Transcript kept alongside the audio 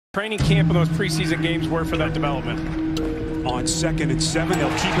Training camp and those preseason games were for that development. On 2nd and 7, they'll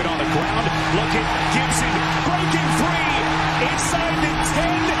keep it on the ground. Look at Gibson breaking free inside the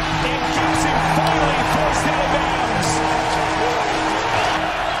 10, and Gibson finally forced out of bounds.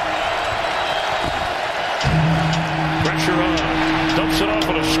 Pressure on. Dumps it off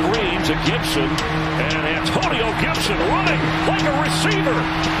on a screen to Gibson, and Antonio Gibson running like a receiver.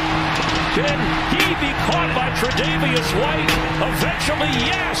 Can he be caught by Tre'Davious White? Eventually,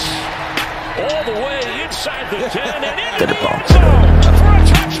 yes. All the way inside the 10 and into the end zone for a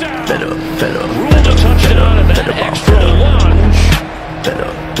touchdown. Ruled a touchdown and that extra lunge.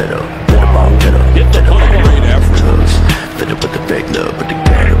 Hit the ball. Great effort. Put the big love, put the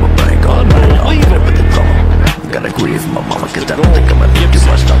gun in my bank all night. Unbelievable. Gotta agree with my mama, cause I don't think I'm gonna do too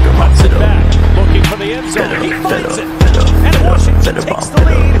much talking about it. Back, looking for the end zone. He finds it. And Washington takes the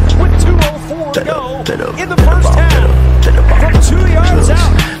lead with 2:04 to go in the first half. From 2 yards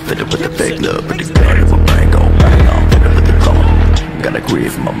out. Put the big love, put the gun in my bank all night. Put the gun. Gotta agree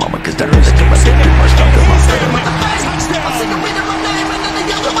with my mama, cause I don't think I'm gonna do too much talking about it. I'm sick of reading my name and then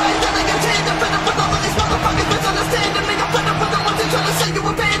the other way that I continue to fit up with all of these motherfuckers misunderstanding me. I'm fed up with the ones that try to say you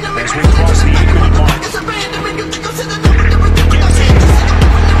abandoned me. As we cross the 8-minute mark.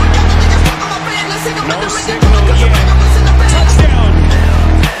 No signal yet. Touchdown.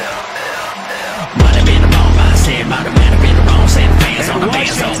 Might have been the wrong mindset, might have been the wrong set of fans on the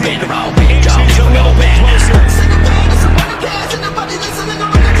bands, so been the wrong big job, here we go back now.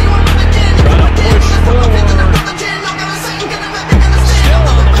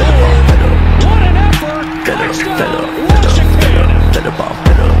 What an effort! Touchdown, Washington!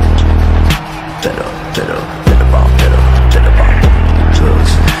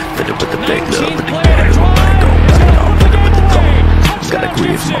 Put the big love, put the gun in my bank all night. Gotta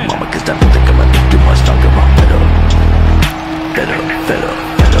agree with my mama, cause I don't think I'm gonna do too much talking about it.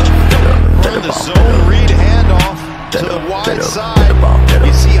 Run the zone read handoff to the wide side.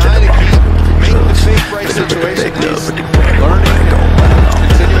 You see Heineke make the fake break situation. He's learning,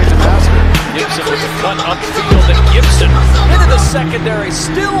 continuing to master. Gibson with the cut upfield, and Gibson into the secondary,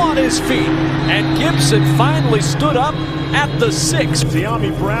 still on his feet. And Gibson finally stood up at the 6.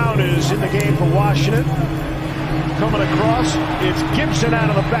 De'Ami Brown is in the game for Washington. Coming across, it's Gibson out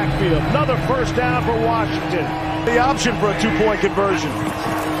of the backfield. Another first down for Washington. The option for a two-point conversion.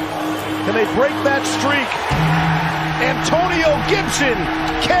 Can they break that streak? Antonio Gibson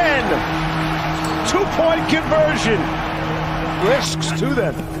can. Two-point conversion. Risks to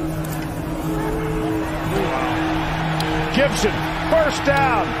them. Gibson, first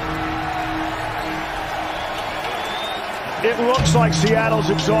down. It looks like Seattle's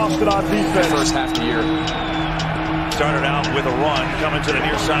exhausted on defense. First half of the year. Started out with a run, coming to the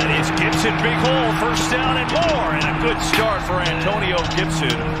near side is Gibson, big hole, first down and more, and a good start for Antonio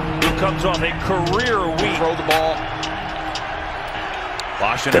Gibson, who comes off a career week. Throw the ball.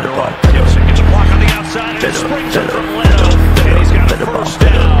 Washington run. Gibson gets a block on the outside, and it springs up from Leno, and he's got a first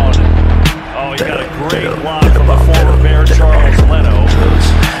down. Oh, he got a great block from the former Bear, Charles Leno.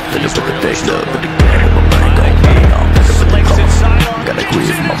 He's the real star. Slings inside on Gotta agree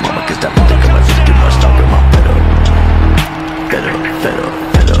with my mama, cause I Gibson. don't think I'm gonna do too much talking about it.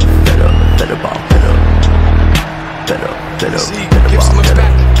 See, Gibson looks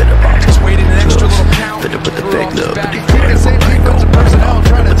back. Just waiting an extra little count. Put the big love, put the Back. gun in Same my bank all defensive personnel night.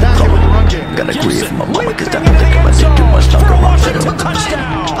 trying to attack it with the run game. Gotta agree with my mama, cause I Leaping don't into think the I'm end gonna do too much zone talking for about Washington, it.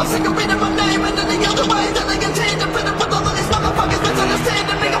 touchdown. I'm sick of reading my name and then the other way that I continue to fit up with all of these motherfuckers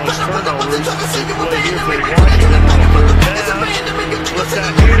misunderstanding me. I'm fed up with the ones that try to say you abandoned me. Looks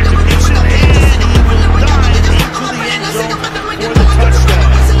out here to Gibson, and he will dive into the end zone for the touchdown.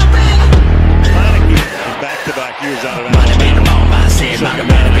 Heineke in back-to-back years out of Might have been the wrong mindset, might have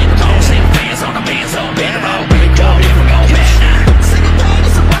been the wrong set of fans on the bands, so been the wrong big job, here we go back now.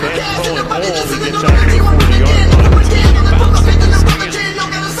 pulling hold, he gets out to the 40-yard line.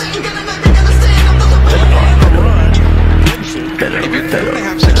 If you're going to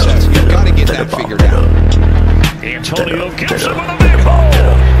have success, you've got to get that figured out. Antonio Gibson with a big hole.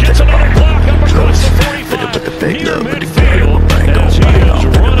 Gets another block up across the 45 near midfield as he has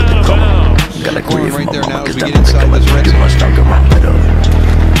run out of bounds. Gotta agree with Right my there mama, now as cause we I get don't think inside I'm gonna this do red too zone. much talking about it.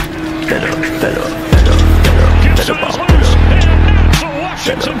 Gibson is loose, and that's a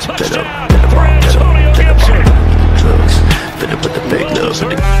Washington touchdown for Antonio.